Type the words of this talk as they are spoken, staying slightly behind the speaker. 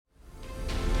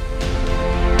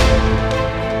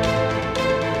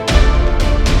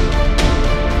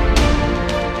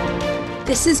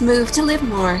This is Move to Live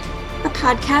More, a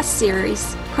podcast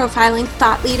series profiling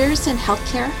thought leaders in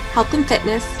healthcare, health and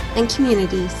fitness, and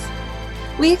communities.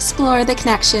 We explore the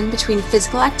connection between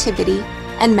physical activity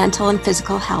and mental and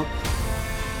physical health.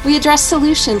 We address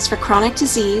solutions for chronic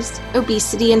disease,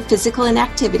 obesity, and physical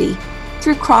inactivity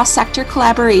through cross-sector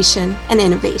collaboration and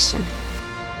innovation.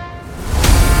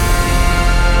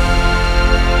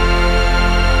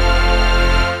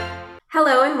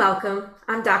 Hello and welcome.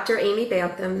 I'm Dr. Amy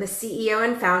Bantham, the CEO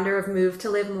and founder of Move to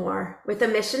Live More, with a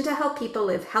mission to help people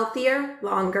live healthier,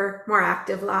 longer, more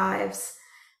active lives.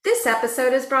 This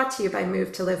episode is brought to you by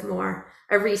Move to Live More,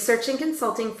 a research and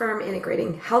consulting firm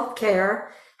integrating healthcare,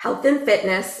 health and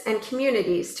fitness, and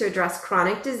communities to address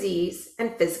chronic disease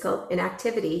and physical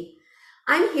inactivity.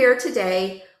 I'm here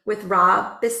today with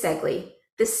Rob Bisegli,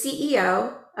 the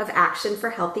CEO of Action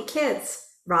for Healthy Kids.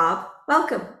 Rob,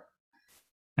 welcome.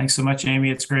 Thanks so much,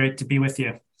 Amy. It's great to be with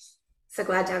you. So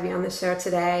glad to have you on the show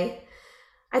today.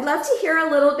 I'd love to hear a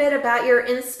little bit about your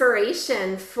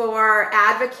inspiration for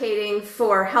advocating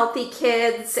for healthy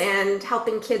kids and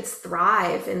helping kids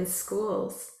thrive in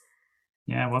schools.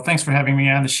 Yeah, well, thanks for having me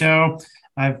on the show.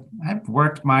 I've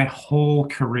worked my whole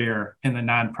career in the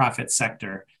nonprofit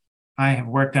sector. I have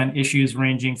worked on issues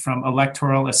ranging from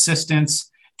electoral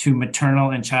assistance to maternal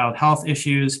and child health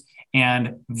issues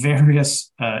and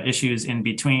various issues in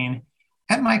between.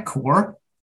 At my core,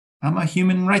 I'm a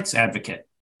human rights advocate.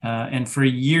 And for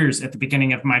years at the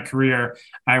beginning of my career,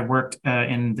 I worked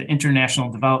in the international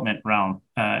development realm.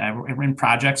 I ran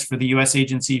projects for the U.S.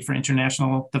 Agency for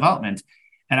International Development.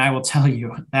 And I will tell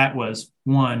you, that was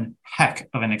one heck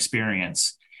of an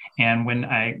experience. And when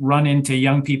I run into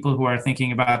young people who are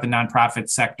thinking about the nonprofit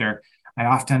sector, I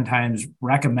oftentimes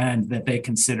recommend that they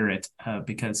consider it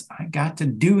because I got to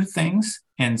do things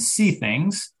and see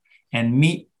things and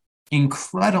meet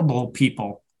incredible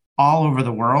people all over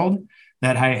the world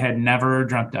that I had never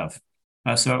dreamt of.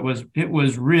 So it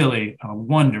was really a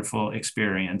wonderful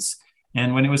experience.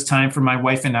 And when it was time for my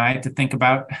wife and I to think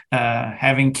about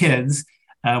having kids,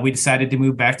 we decided to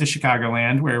move back to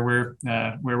Chicagoland, where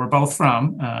we're both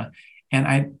from. And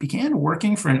I began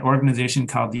working for an organization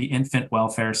called the Infant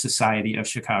Welfare Society of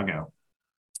Chicago.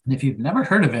 And if you've never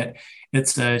heard of it,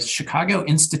 it's a Chicago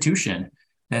institution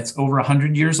that's over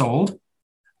 100 years old.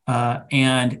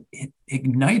 And it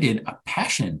ignited a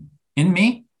passion in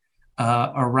me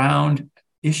around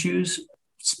issues,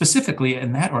 specifically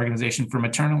in that organization for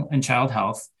maternal and child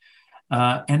health,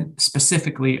 and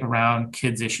specifically around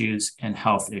kids' issues and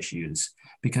health issues,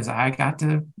 because I got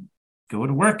to go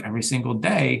to work every single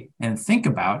day and think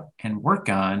about and work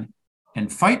on and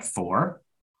fight for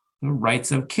the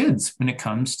rights of kids when it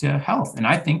comes to health. And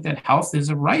I think that health is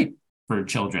a right for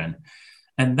children.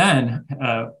 And then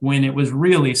when it was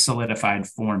really solidified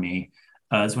for me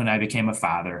is when I became a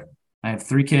father. I have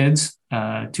 3 kids,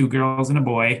 2 girls and a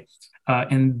boy.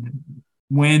 And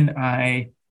when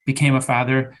I became a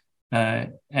father, I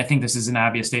think this is an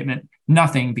obvious statement,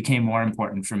 nothing became more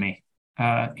important for me.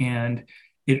 And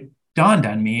it dawned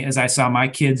on me as I saw my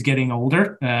kids getting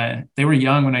older. They were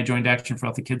young when I joined Action for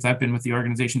Healthy Kids. I've been with the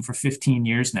organization for 15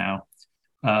 years now.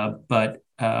 But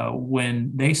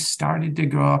when they started to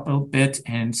grow up a bit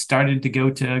and started to go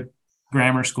to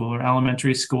grammar school or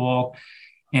elementary school,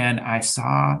 and I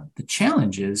saw the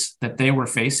challenges that they were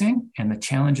facing and the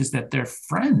challenges that their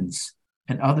friends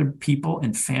and other people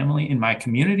and family in my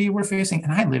community were facing,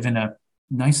 and I live in a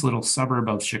nice little suburb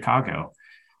of Chicago,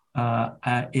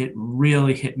 it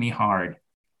really hit me hard,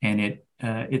 and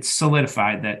it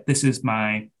solidified that this is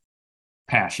my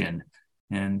passion,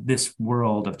 and this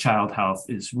world of child health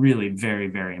is really very,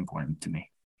 very important to me.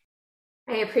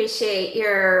 I appreciate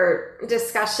your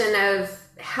discussion of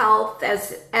health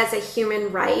as a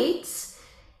human right,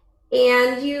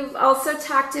 and you've also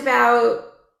talked about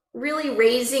really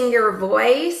raising your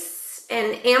voice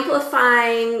and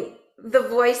amplifying the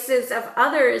voices of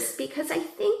others, because I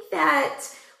think that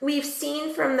we've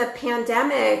seen from the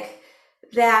pandemic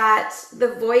that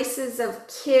the voices of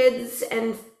kids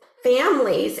and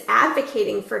families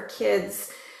advocating for kids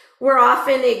were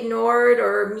often ignored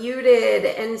or muted.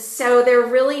 And so there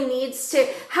really needs to,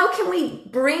 how can we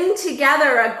bring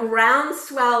together a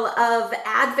groundswell of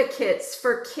advocates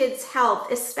for kids'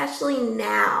 health, especially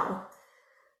now?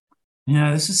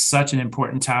 Yeah, this is such an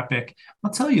important topic.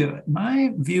 I'll tell you,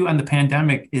 my view on the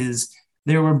pandemic is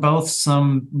there were both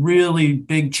some really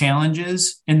big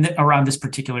challenges around this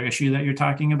particular issue that you're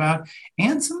talking about,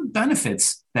 and some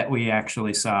benefits that we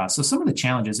actually saw. So some of the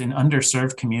challenges in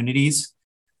underserved communities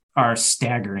are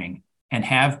staggering and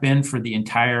have been for the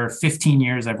entire 15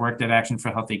 years I've worked at Action for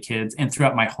Healthy Kids, and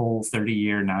throughout my whole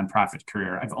 30-year nonprofit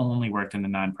career. I've only worked in the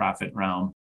nonprofit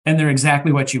realm. And they're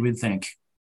exactly what you would think.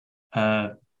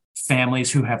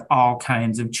 Families who have all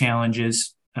kinds of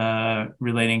challenges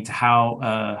relating to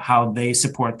how they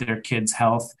support their kids'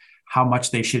 health, how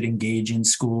much they should engage in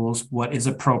schools, what is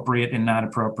appropriate and not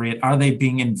appropriate. Are they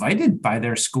being invited by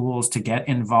their schools to get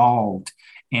involved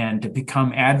and to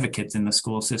become advocates in the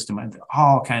school system? And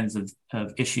all kinds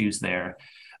of issues there.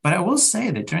 But I will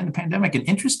say that during the pandemic, an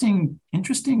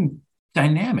interesting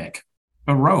dynamic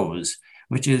arose,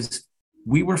 which is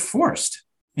we were forced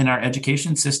in our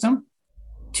education system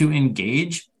to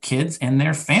engage kids and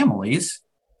their families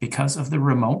because of the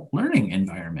remote learning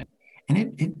environment.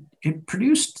 And it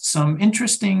produced some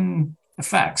interesting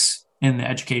effects in the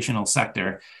educational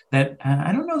sector that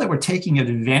I don't know that we're taking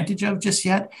advantage of just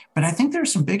yet, but I think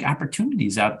there's some big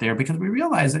opportunities out there because we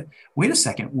realize that, wait a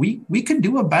second, we could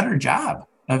do a better job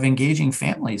of engaging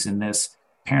families in this.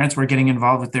 Parents were getting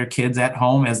involved with their kids at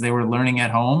home as they were learning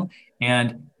at home.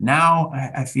 And now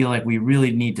I feel like we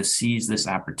really need to seize this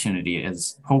opportunity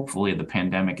as hopefully the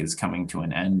pandemic is coming to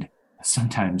an end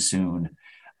sometime soon,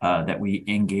 that we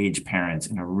engage parents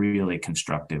in a really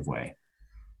constructive way.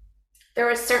 There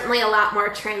was certainly a lot more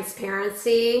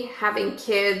transparency having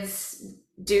kids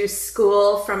do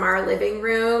school from our living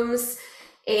rooms.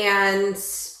 And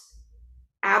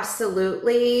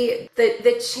absolutely,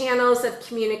 the channels of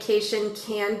communication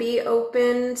can be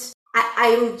opened.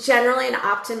 I'm generally an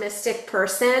optimistic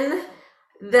person.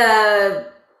 The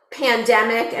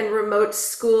pandemic and remote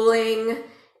schooling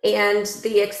and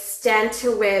the extent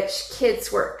to which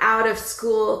kids were out of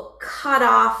school, cut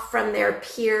off from their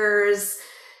peers,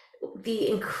 the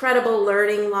incredible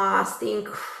learning loss, the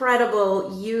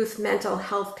incredible youth mental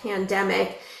health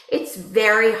pandemic, it's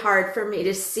very hard for me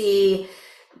to see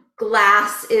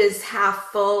glass is half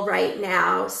full right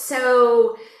now.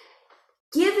 So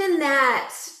given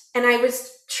that, and I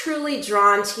was truly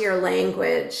drawn to your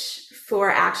language for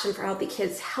Action for Healthy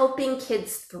Kids, helping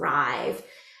kids thrive.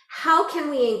 How can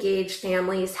we engage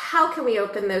families? How can we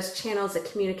open those channels of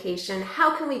communication?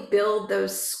 How can we build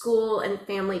those school and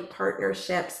family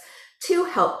partnerships to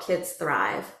help kids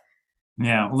thrive?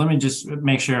 Yeah, well, let me just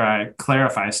make sure I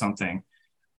clarify something.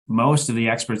 Most of the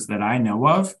experts that I know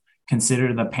of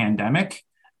consider the pandemic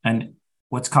and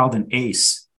what's called an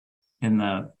ACE in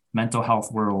the mental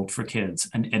health world for kids,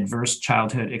 an adverse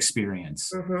childhood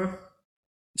experience. Mm-hmm.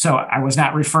 So I was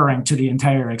not referring to the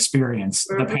entire experience.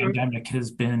 Mm-hmm. The pandemic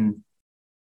has been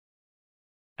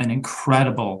an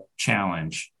incredible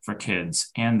challenge for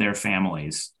kids and their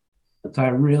families. So I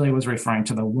really was referring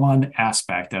to the one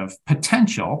aspect of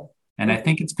potential, and I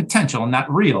think it's potential, not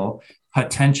real,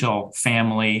 potential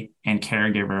family and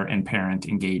caregiver and parent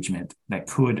engagement that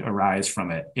could arise from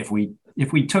it if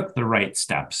we took the right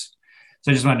steps.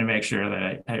 So I just wanted to make sure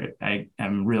that I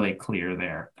am really clear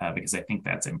there because I think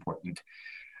that's important.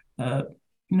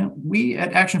 We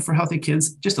at Action for Healthy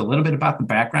Kids, just a little bit about the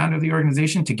background of the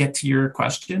organization to get to your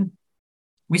question.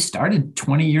 We started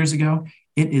 20 years ago.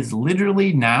 It is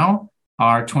literally now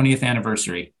our 20th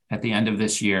anniversary at the end of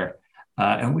this year.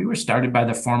 And we were started by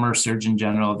the former Surgeon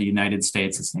General of the United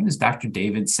States. His name is Dr.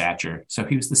 David Satcher. So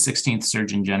he was the 16th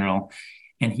Surgeon General,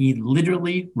 and he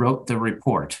literally wrote the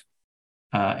report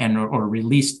or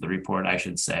released the report, I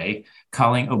should say,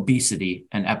 calling obesity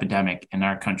an epidemic in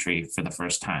our country for the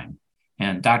first time.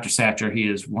 And Dr. Satcher, he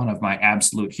is one of my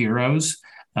absolute heroes.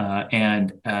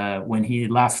 And when he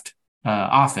left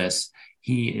office,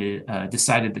 he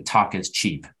decided that talk is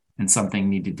cheap and something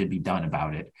needed to be done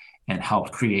about it, and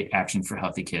helped create Action for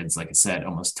Healthy Kids, like I said,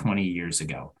 almost 20 years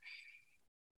ago.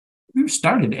 We were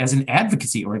started as an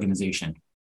advocacy organization.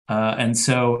 And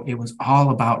so it was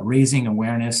all about raising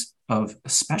awareness of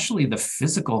especially the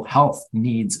physical health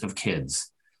needs of kids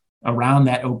around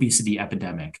that obesity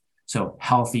epidemic. So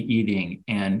healthy eating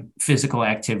and physical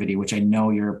activity, which I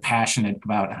know you're passionate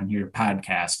about on your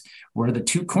podcast, were the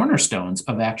two cornerstones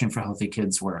of Action for Healthy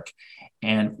Kids work.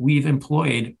 And we've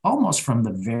employed almost from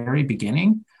the very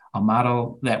beginning a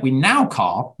model that we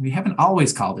haven't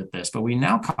always called it this, but we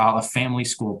now call a family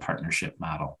school partnership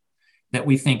model that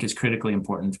we think is critically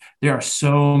important. There are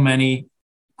so many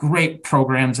great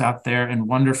programs out there and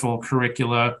wonderful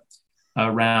curricula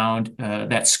around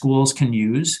that schools can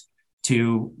use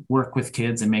to work with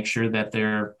kids and make sure that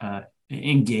they're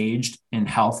engaged in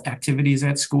health activities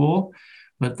at school.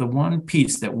 But the one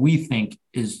piece that we think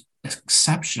is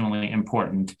exceptionally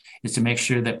important is to make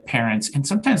sure that parents, and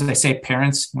sometimes I say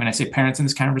parents, when I say parents in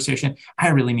this conversation, I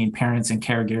really mean parents and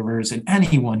caregivers and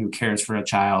anyone who cares for a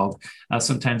child.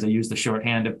 Sometimes I use the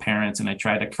shorthand of parents and I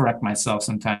try to correct myself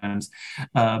sometimes,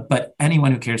 but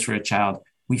anyone who cares for a child,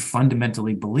 we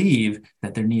fundamentally believe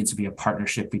that there needs to be a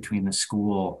partnership between the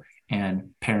school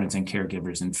and parents and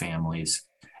caregivers and families.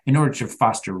 in order to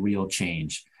foster real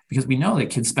change. Because we know that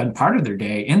kids spend part of their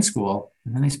day in school,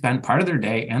 and then they spend part of their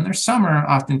day and their summer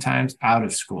oftentimes out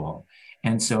of school.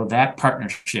 And so that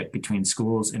partnership between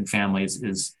schools and families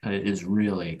is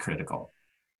really critical.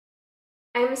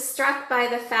 I'm struck by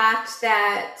the fact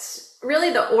that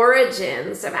really the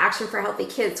origins of Action for Healthy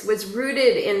Kids was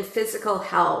rooted in physical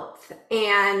health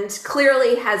and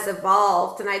clearly has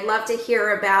evolved. And I'd love to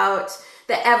hear about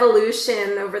the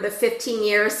evolution over the 15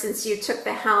 years since you took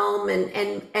the helm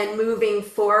and moving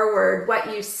forward,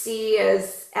 what you see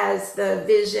as the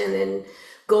vision and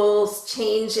goals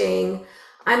changing.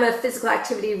 I'm a physical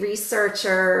activity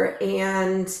researcher,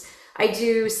 and I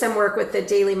do some work with the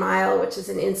Daily Mile, which is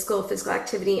an in-school physical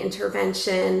activity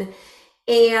intervention.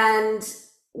 And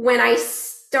when I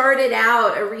started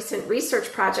out a recent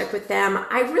research project with them,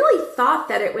 I really thought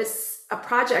that it was a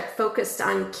project focused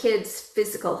on kids'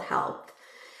 physical health.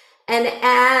 And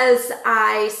as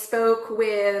I spoke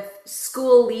with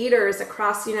school leaders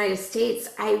across the United States,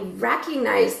 I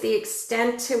recognized the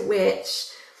extent to which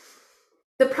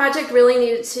the project really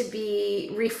needed to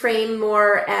be reframed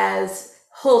more as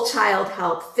whole child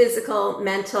health, physical,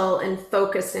 mental, and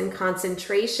focus and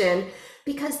concentration,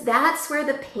 because that's where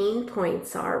the pain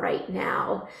points are right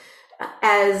now.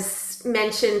 As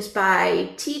mentioned by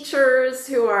teachers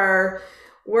who are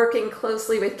working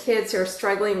closely with kids who are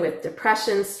struggling with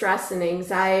depression, stress, and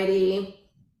anxiety,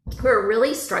 who are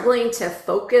really struggling to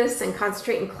focus and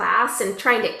concentrate in class and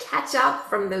trying to catch up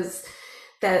from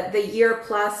the year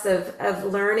plus of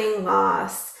learning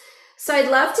loss. So I'd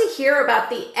love to hear about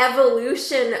the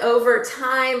evolution over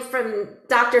time from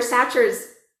Dr. Satcher's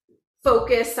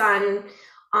focus on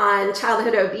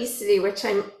childhood obesity, which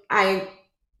I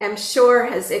am sure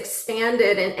has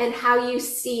expanded, and how you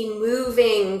see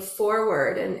moving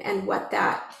forward and what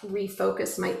that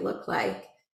refocus might look like.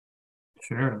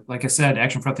 Sure. Like I said,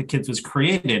 Action for Healthy Kids was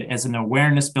created as an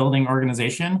awareness building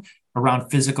organization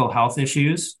around physical health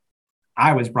issues.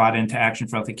 I was brought into Action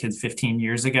for Healthy Kids 15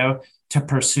 years ago to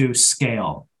pursue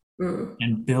scale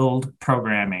and build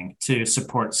programming to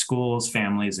support schools,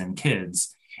 families, and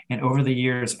kids. And over the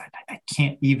years, I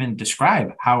can't even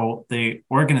describe how the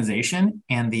organization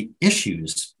and the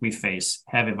issues we face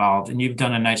have evolved. And you've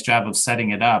done a nice job of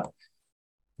setting it up.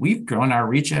 We've grown our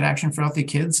reach at Action for Healthy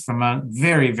Kids from a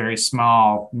very, very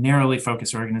small, narrowly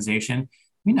focused organization.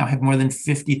 We now have more than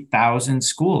 50,000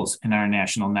 schools in our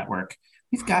national network.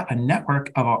 We've got a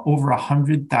network of over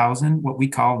 100,000 what we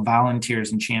call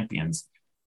volunteers and champions.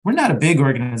 We're not a big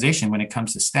organization when it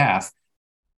comes to staff.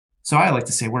 So I like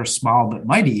to say we're small but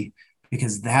mighty,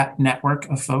 because that network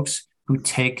of folks who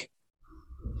take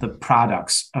the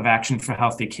products of Action for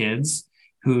Healthy Kids,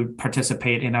 who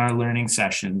participate in our learning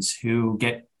sessions, who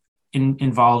get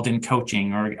involved in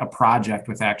coaching or a project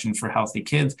with Action for Healthy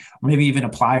Kids, or maybe even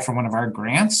apply for one of our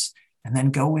grants and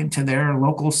then go into their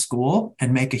local school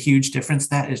and make a huge difference.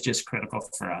 That is just critical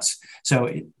for us.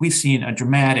 So we've seen a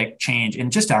dramatic change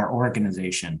in just our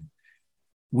organization.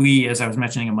 We, as I was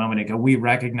mentioning a moment ago, we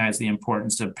recognize the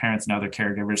importance of parents and other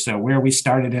caregivers. So where we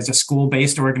started as a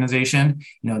school-based organization,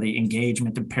 the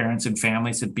engagement of parents and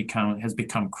families has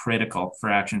become critical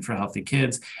for Action for Healthy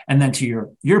Kids. And then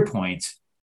to your point,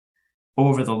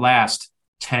 over the last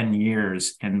 10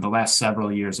 years and the last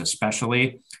several years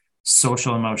especially,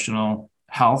 social emotional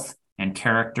health and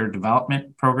character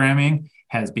development programming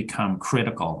has become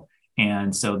critical.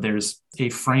 And so there's a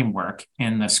framework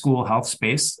in the school health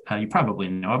space, you probably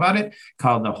know about it,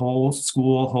 called the Whole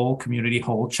School, Whole Community,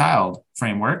 Whole Child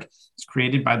framework. It's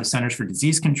created by the Centers for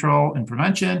Disease Control and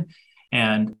Prevention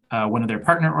and one of their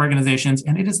partner organizations.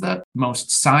 And it is the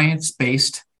most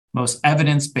science-based, most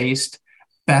evidence-based,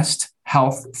 best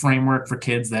health framework for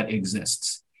kids that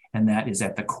exists. And that is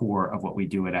at the core of what we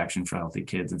do at Action for Healthy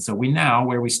Kids. And so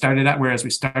whereas we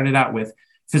started out with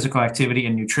physical activity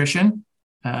and nutrition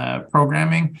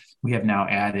programming, we have now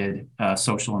added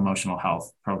social emotional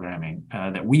health programming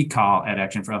that we call at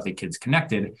Action for Healthy Kids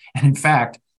Connected. And in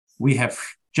fact, we have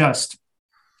just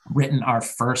written our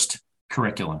first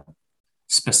curriculum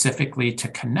specifically to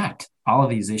connect all of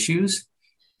these issues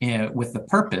with the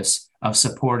purpose of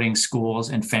supporting schools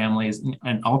and families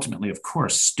and ultimately, of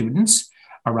course, students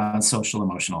around social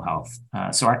emotional health.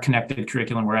 So our connected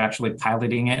curriculum, we're actually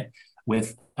piloting it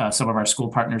with some of our school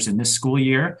partners in this school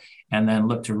year, and then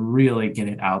look to really get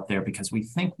it out there because we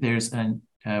think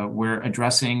we're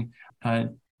addressing a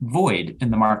void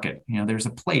in the market. There's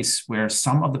a place where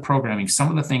some of the programming, some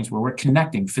of the things where we're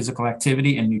connecting physical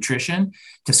activity and nutrition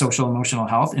to social emotional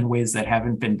health in ways that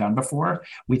haven't been done before.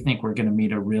 We think we're going to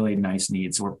meet a really nice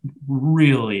need. So we're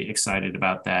really excited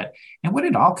about that. And what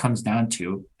it all comes down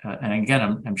to, and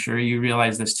again, I'm sure you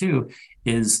realize this too,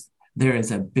 is there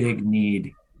is a big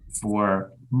need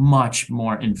for much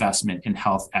more investment in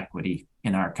health equity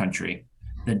in our country.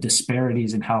 The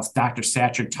disparities in health, Dr.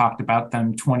 Satcher talked about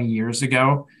them 20 years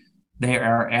ago. They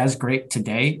are as great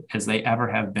today as they ever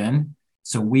have been.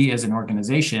 So we as an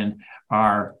organization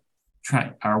are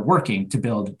working to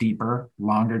build deeper,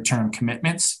 longer-term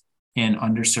commitments in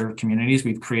underserved communities.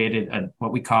 We've created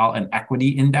what we call an equity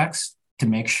index to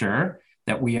make sure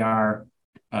that we are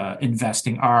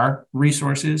investing our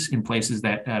resources in places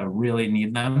that really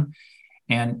need them.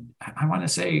 And I want to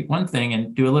say one thing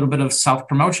and do a little bit of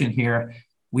self-promotion here.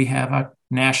 We have a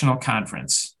national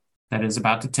conference that is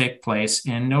about to take place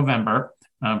in November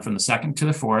from the 2nd to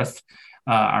the 4th.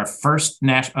 Our first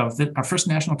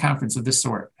national conference of this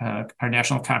sort, our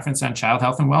national conference on child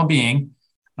health and well-being,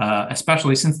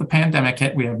 especially since the pandemic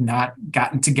hit. We have not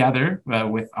gotten together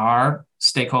with our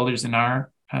stakeholders in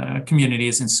our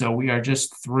communities, and so we are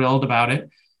just thrilled about it.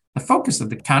 The focus of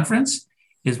the conference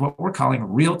is what we're calling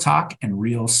real talk and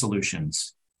real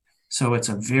solutions. So it's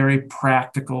a very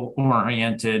practical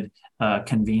oriented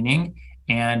convening,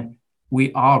 and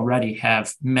we already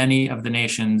have many of the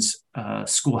nation's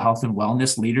school health and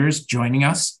wellness leaders joining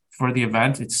us for the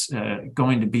event. It's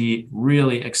going to be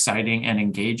really exciting and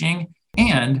engaging,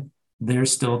 and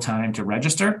there's still time to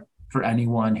register for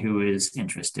anyone who is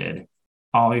interested.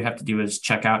 All you have to do is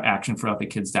check out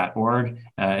actionforhealthykids.org.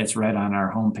 It's right on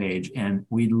our homepage, and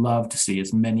we'd love to see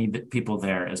as many people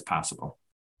there as possible.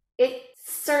 It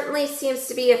certainly seems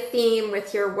to be a theme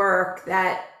with your work,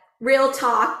 that real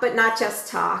talk, but not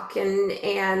just talk,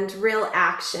 and real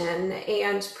action,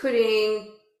 and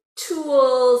putting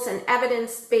tools and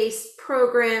evidence-based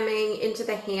programming into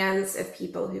the hands of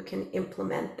people who can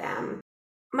implement them.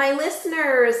 My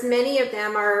listeners, many of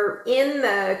them are in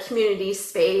the community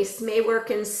space, may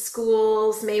work in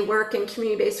schools, may work in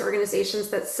community-based organizations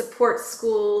that support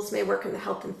schools, may work in the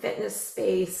health and fitness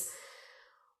space.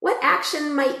 What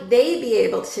action might they be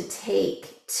able to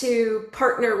take to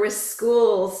partner with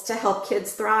schools to help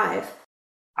kids thrive?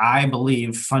 I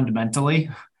believe fundamentally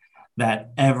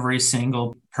that every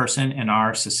single person in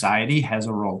our society has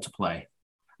a role to play.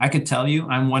 I could tell you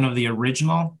I'm one of the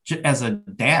original, as a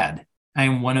dad, I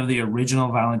am one of the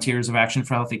original volunteers of Action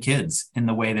for Healthy Kids in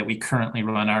the way that we currently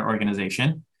run our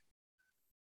organization.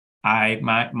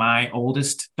 My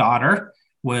oldest daughter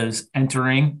was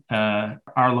entering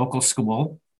our local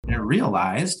school and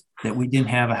realized that we didn't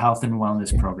have a health and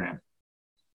wellness program.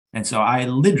 And so I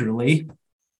literally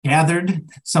gathered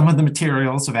some of the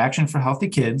materials of Action for Healthy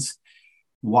Kids,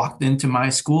 walked into my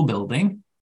school building,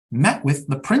 met with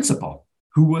the principal,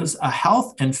 who was a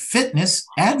health and fitness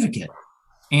advocate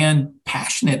and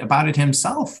passionate about it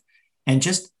himself, and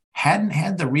just hadn't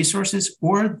had the resources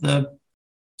or the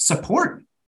support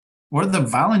or the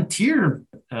volunteer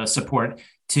support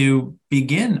to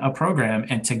begin a program.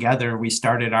 And together we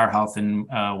started our health and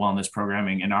wellness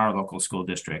programming in our local school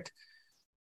district.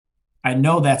 I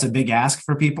know that's a big ask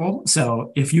for people.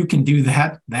 So if you can do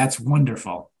that, that's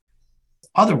wonderful.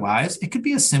 Otherwise, it could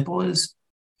be as simple as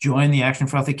join the Action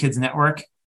for Healthy Kids Network,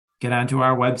 get onto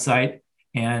our website,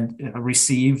 and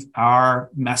receive our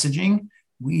messaging.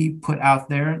 We put out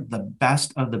there the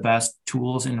best of the best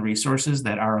tools and resources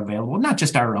that are available, not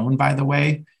just our own, by the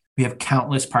way. We have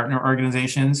countless partner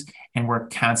organizations, and we're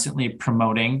constantly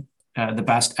promoting the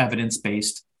best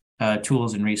evidence-based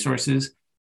tools and resources.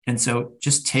 And so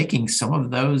just taking some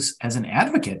of those as an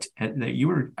advocate that you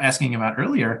were asking about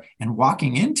earlier, and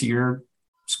walking into your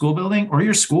school building or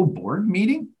your school board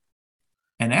meeting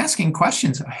and asking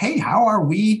questions. Hey, how are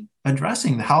we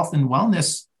addressing the health and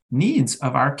wellness needs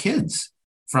of our kids,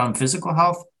 from physical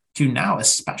health to now,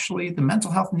 especially the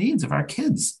mental health needs of our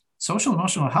kids? Social and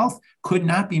emotional health could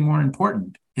not be more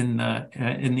important in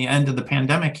the end of the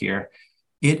pandemic here.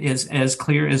 It is as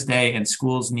clear as day, and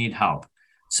schools need help.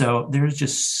 So there's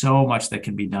just so much that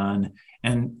can be done.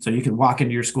 And so you can walk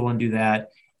into your school and do that.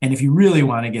 And if you really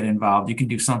want to get involved, you can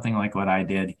do something like what I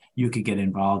did. You could get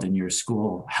involved in your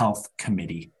school health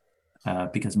committee,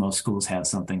 because most schools have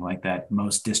something like that.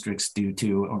 Most districts do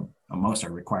too, or most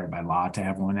are required by law to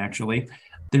have one, actually.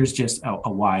 There's just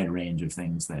a wide range of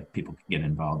things that people can get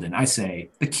involved in. I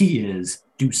say the key is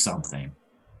do something.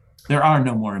 There are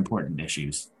no more important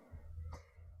issues.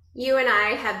 You and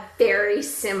I have very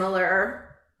similar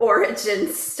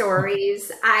origin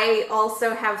stories. I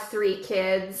also have 3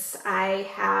 kids. I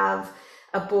have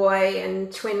a boy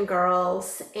and twin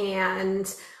girls,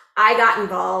 and I got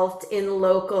involved in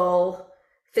local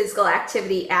physical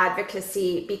activity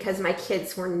advocacy because my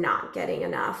kids were not getting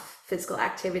enough physical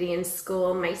activity in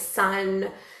school. My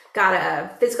son got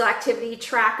a physical activity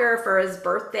tracker for his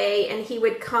birthday, and he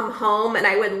would come home and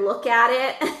I would look at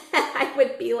it. I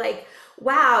would be like,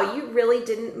 wow, you really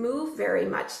didn't move very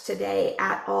much today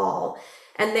at all.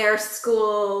 And their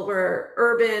school were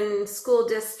urban school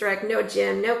district, no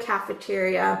gym, no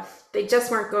cafeteria. They just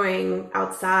weren't going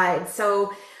outside.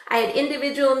 So I had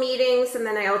individual meetings, and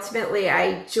then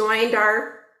I joined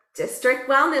our district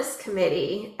wellness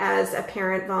committee as a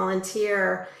parent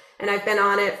volunteer. And I've been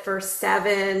on it for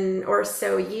 7 or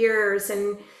so years.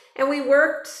 And we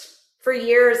worked for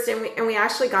years, and we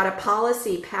actually got a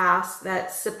policy passed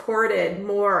that supported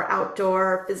more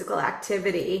outdoor physical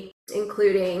activity,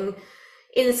 including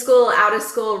in school, out of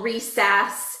school,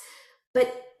 recess.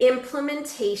 But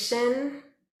implementation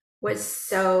was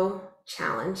so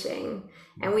challenging,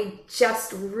 and we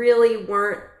just really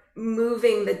weren't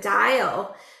moving the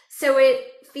dial. So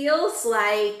it feels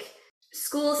like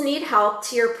schools need help,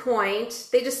 to your point.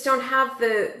 They just don't have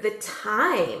the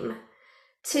time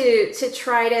to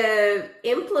try to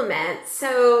implement.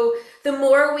 So the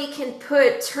more we can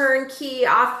put turnkey,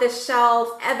 off the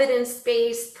shelf,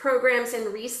 evidence-based programs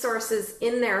and resources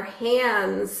in their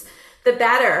hands, the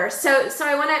better. So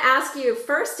I want to ask you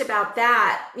first about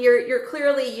that. You're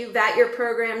clearly, you vet your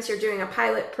programs, you're doing a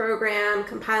pilot program,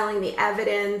 compiling the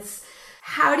evidence.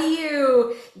 How do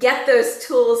you get those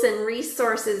tools and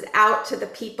resources out to the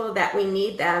people that we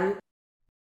need them?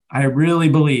 I really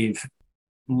believe,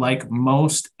 like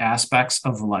most aspects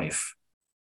of life,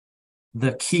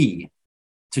 the key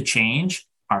to change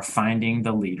are finding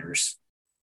the leaders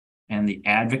and the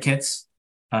advocates.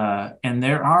 And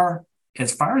there are,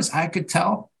 as far as I could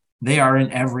tell, they are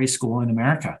in every school in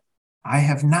America. I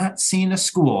have not seen a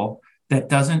school that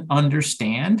doesn't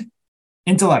understand,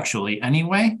 intellectually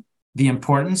anyway, the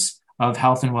importance of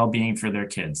health and well-being for their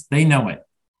kids. They know it.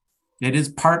 It is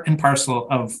part and parcel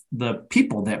of the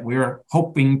people that we're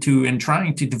hoping to and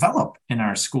trying to develop in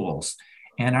our schools.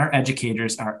 And our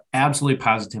educators are absolutely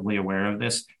positively aware of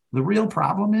this. The real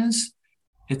problem is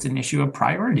it's an issue of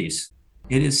priorities.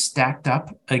 It is stacked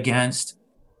up against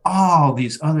all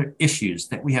these other issues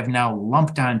that we have now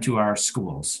lumped onto our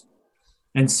schools.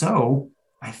 And so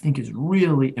I think it's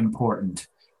really important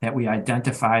that we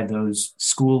identify those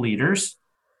school leaders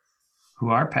who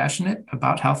are passionate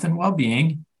about health and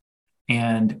well-being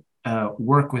and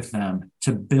work with them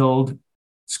to build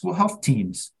school health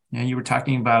teams. And you were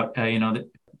talking about, that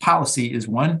policy is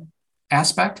one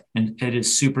aspect, and it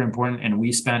is super important. And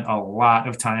we spent a lot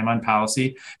of time on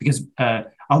policy because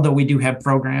although we do have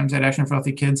programs at Action for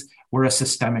Healthy Kids, we're a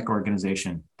systemic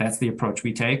organization. That's the approach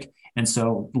we take. And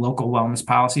so local wellness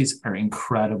policies are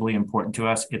incredibly important to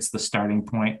us. It's the starting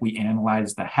point. We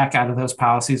analyze the heck out of those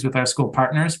policies with our school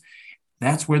partners.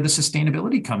 That's where the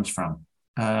sustainability comes from.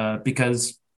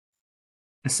 Because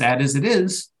as sad as it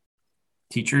is,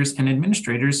 teachers and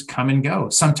administrators come and go,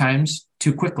 sometimes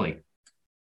too quickly.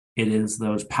 It is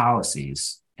those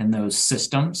policies and those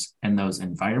systems and those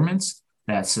environments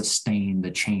that sustain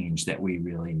the change that we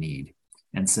really need.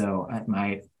 And so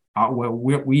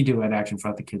what we do at Action for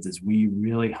Healthy Kids is we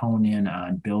really hone in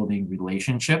on building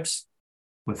relationships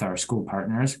with our school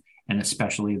partners, and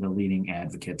especially the leading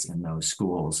advocates in those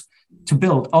schools to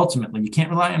build. Ultimately, you can't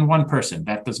rely on one person.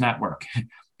 That does not work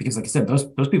because, like I said,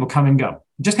 those people come and go.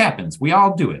 It just happens. We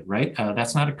all do it, right?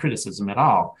 That's not a criticism at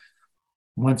all.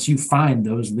 Once you find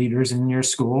those leaders in your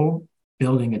school,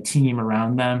 building a team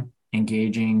around them,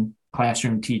 engaging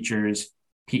classroom teachers,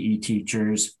 PE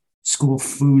teachers, school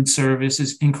food service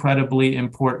is incredibly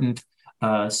important.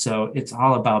 So it's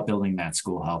all about building that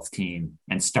school health team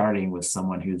and starting with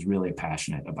someone who's really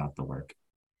passionate about the work.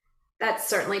 That's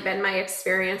certainly been my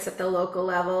experience at the local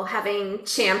level, having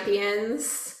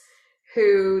champions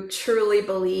who truly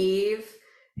believe,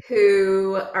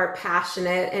 who are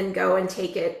passionate and go and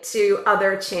take it to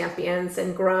other champions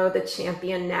and grow the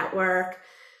champion network.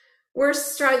 We're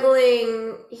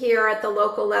struggling here at the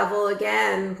local level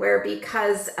again, where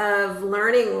because of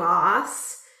learning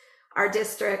loss, our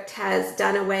district has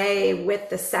done away with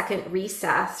the second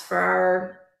recess for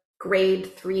our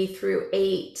grade 3 through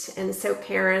 8. And so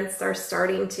parents are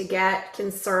starting to get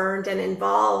concerned and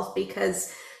involved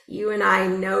because you and I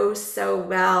know so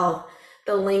well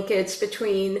the linkage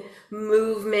between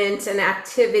movement and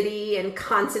activity and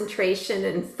concentration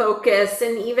and focus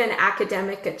and even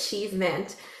academic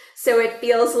achievement. So it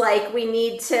feels like we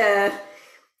need to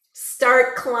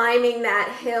start climbing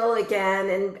that hill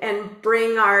again and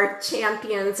bring our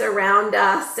champions around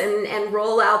us and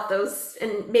roll out those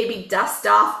and maybe dust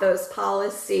off those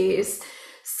policies.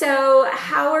 So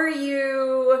how are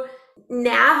you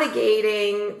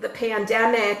navigating the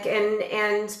pandemic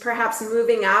and perhaps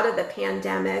moving out of the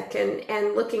pandemic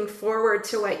and looking forward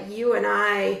to what you and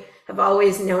I have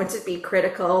always known to be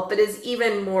critical, but is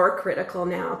even more critical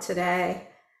now today?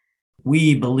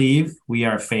 We believe we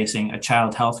are facing a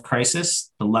child health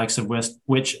crisis, the likes of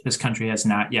which this country has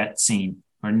not yet seen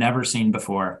or never seen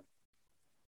before.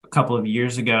 A couple of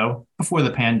years ago, before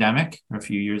the pandemic, or a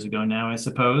few years ago now, I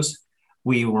suppose,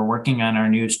 we were working on our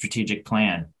new strategic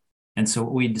plan. And so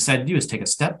what we decided to do is take a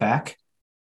step back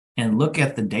and look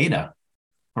at the data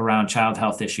around child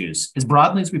health issues as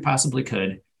broadly as we possibly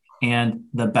could and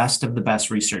the best of the best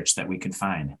research that we could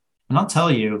find. And I'll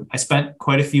tell you, I spent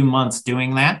quite a few months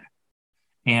doing that.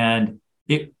 And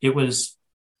it was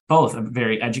both a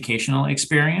very educational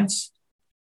experience.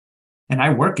 And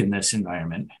I work in this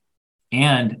environment.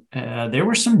 And there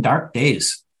were some dark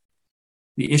days.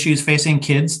 The issues facing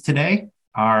kids today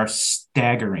are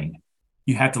staggering.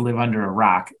 You have to live under a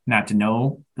rock not to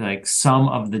know like some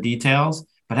of the details.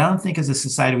 But I don't think as a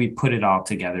society we put it all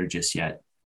together just yet,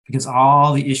 because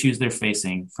all the issues they're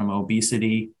facing, from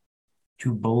obesity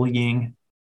to bullying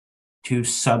to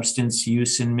substance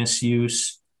use and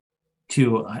misuse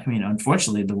to, I mean,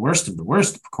 unfortunately, the worst of the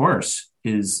worst, of course,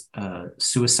 is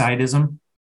suicidism,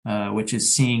 which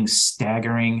is seeing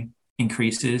staggering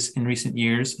increases in recent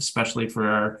years, especially for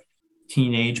our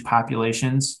teenage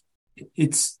populations.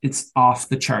 It's off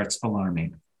the charts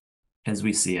alarming as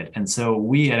we see it. And so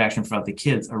we at Action for Healthy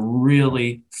Kids are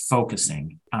really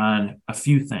focusing on a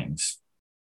few things.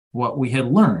 What we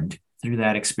had learned through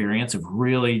that experience of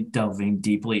really delving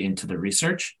deeply into the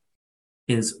research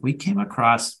is we came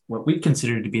across what we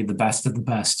consider to be the best of the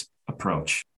best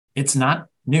approach. It's not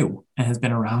new and has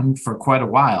been around for quite a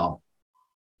while.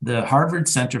 The Harvard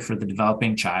Center for the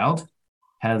Developing Child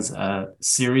has a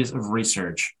series of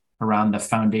research around the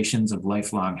foundations of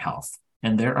lifelong health,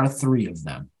 and there are 3 of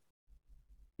them.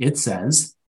 It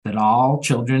says that all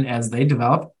children, as they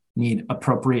develop, need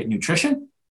appropriate nutrition.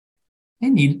 They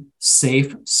need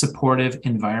safe, supportive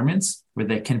environments where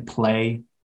they can play,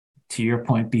 to your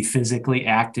point, be physically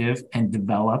active and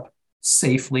develop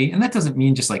safely. And that doesn't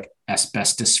mean just like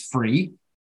asbestos free.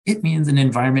 It means an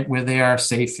environment where they are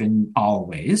safe in all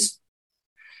ways.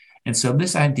 And so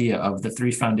this idea of the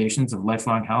 3 foundations of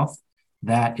lifelong health,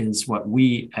 that is what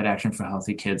we at Action for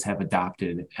Healthy Kids have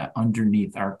adopted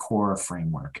underneath our core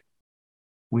framework.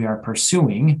 We are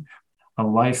pursuing a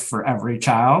life for every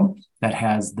child that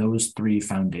has those 3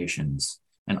 foundations.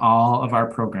 And all of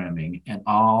our programming and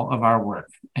all of our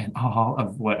work and all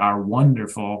of what our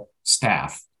wonderful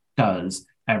staff does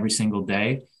every single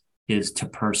day is to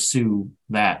pursue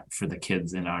that for the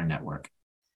kids in our network.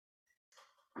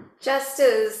 Just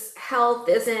as health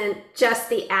isn't just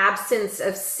the absence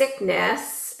of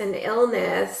sickness and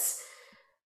illness,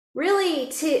 really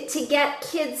to get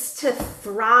kids to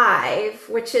thrive,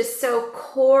 which is so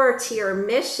core to your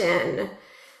mission,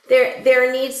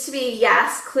 there needs to be,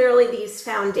 yes, clearly these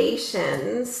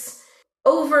foundations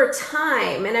over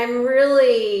time. And I'm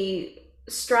really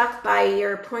struck by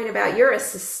your point about you're a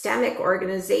systemic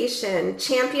organization.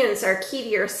 Champions are key to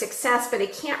your success, but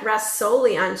it can't rest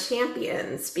solely on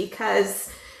champions because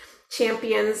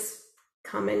champions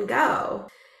come and go.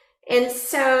 And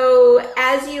so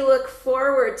as you look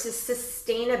forward to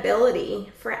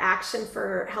sustainability for Action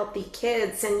for Healthy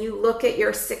Kids, and you look at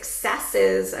your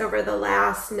successes over the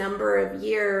last number of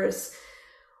years,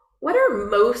 what are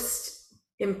most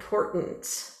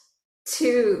important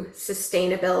to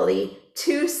sustainability,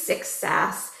 to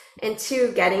success, and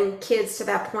to getting kids to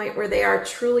that point where they are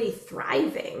truly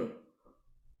thriving?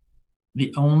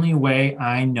 The only way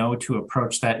I know to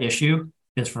approach that issue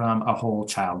is from a whole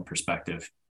child perspective.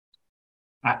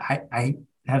 I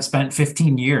have spent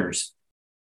 15 years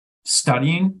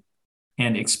studying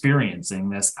and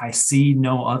experiencing this. I see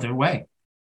no other way.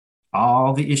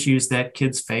 All the issues that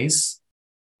kids face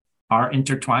are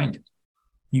intertwined.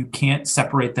 You can't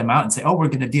separate them out and say, oh, we're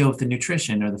going to deal with the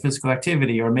nutrition or the physical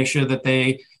activity, or make sure that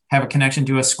they have a connection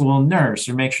to a school nurse,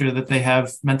 or make sure that they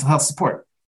have mental health support.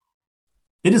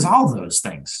 It is all those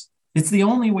things. It's the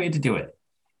only way to do it.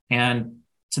 And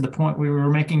to the point we were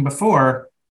making before,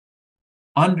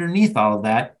 underneath all of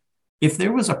that, if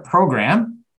there was a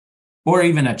program or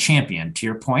even a champion, to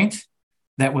your point,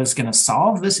 that was going to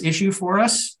solve this issue for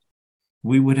us,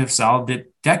 we would have solved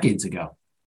it decades ago,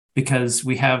 because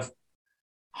we have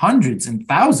hundreds and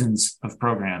thousands of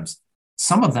programs.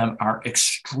 Some of them are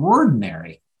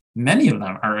extraordinary. Many of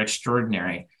them are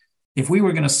extraordinary. If we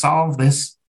were going to solve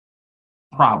this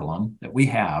problem that we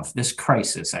have, this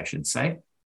crisis, I should say,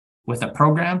 with a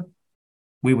program,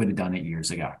 we would have done it years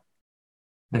ago.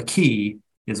 The key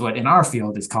is what in our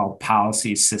field is called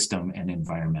policy, system, and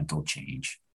environmental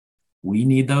change. We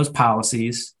need those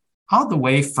policies all the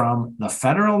way from the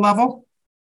federal level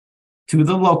to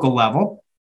the local level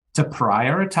to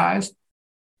prioritize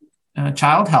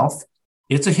child health.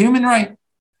 It's a human right.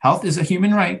 Health is a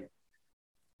human right.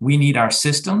 We need our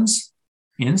systems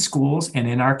in schools and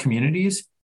in our communities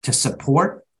to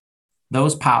support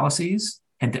those policies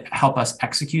and to help us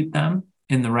execute them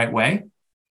in the right way.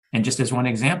 And just as one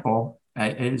example,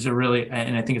 and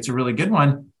I think it's a really good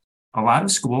one, a lot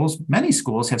of schools, many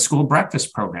schools have school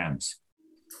breakfast programs.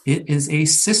 It is a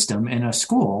system in a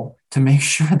school to make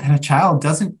sure that a child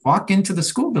doesn't walk into the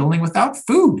school building without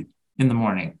food in the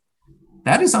morning.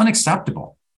 That is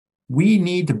unacceptable. We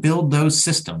need to build those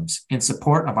systems in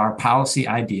support of our policy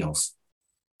ideals.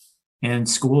 And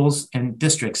schools and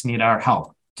districts need our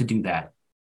help to do that.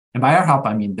 And by our help,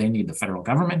 I mean they need the federal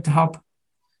government to help.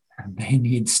 They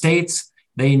need states.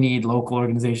 They need local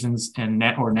organizations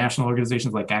or national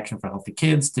organizations like Action for Healthy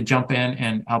Kids to jump in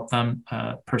and help them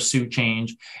pursue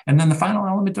change. And then the final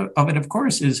element of it, of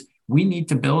course, is we need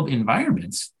to build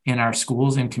environments in our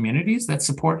schools and communities that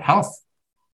support health.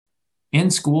 In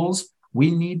schools,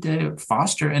 we need to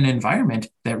foster an environment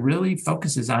that really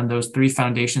focuses on those three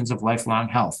foundations of lifelong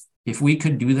health. If we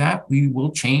could do that, we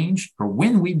will change, or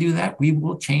when we do that, we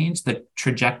will change the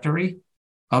trajectory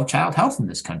of child health in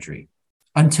this country.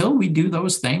 Until we do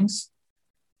those things,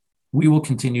 we will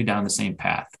continue down the same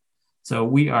path. So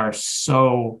we are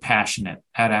so passionate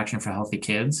at Action for Healthy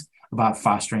Kids about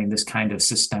fostering this kind of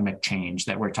systemic change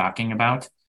that we're talking about.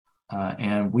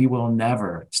 And we will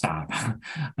never stop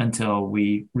until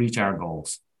we reach our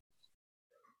goals.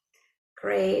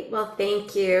 Great. Well,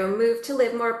 thank you. Move to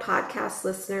Live More podcast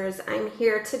listeners. I'm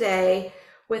here today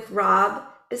with Rob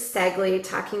Bisegli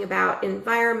talking about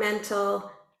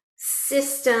environmental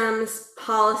systems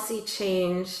policy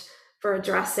change for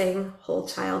addressing whole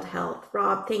child health.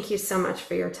 Rob, thank you so much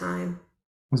for your time.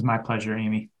 It was my pleasure,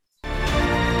 Amy.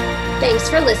 Thanks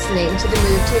for listening to the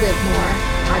Move to Live More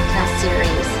podcast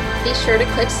series. Be sure to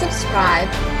click subscribe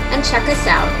and check us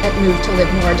out at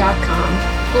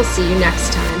movetolivemore.com. We'll see you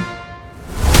next time.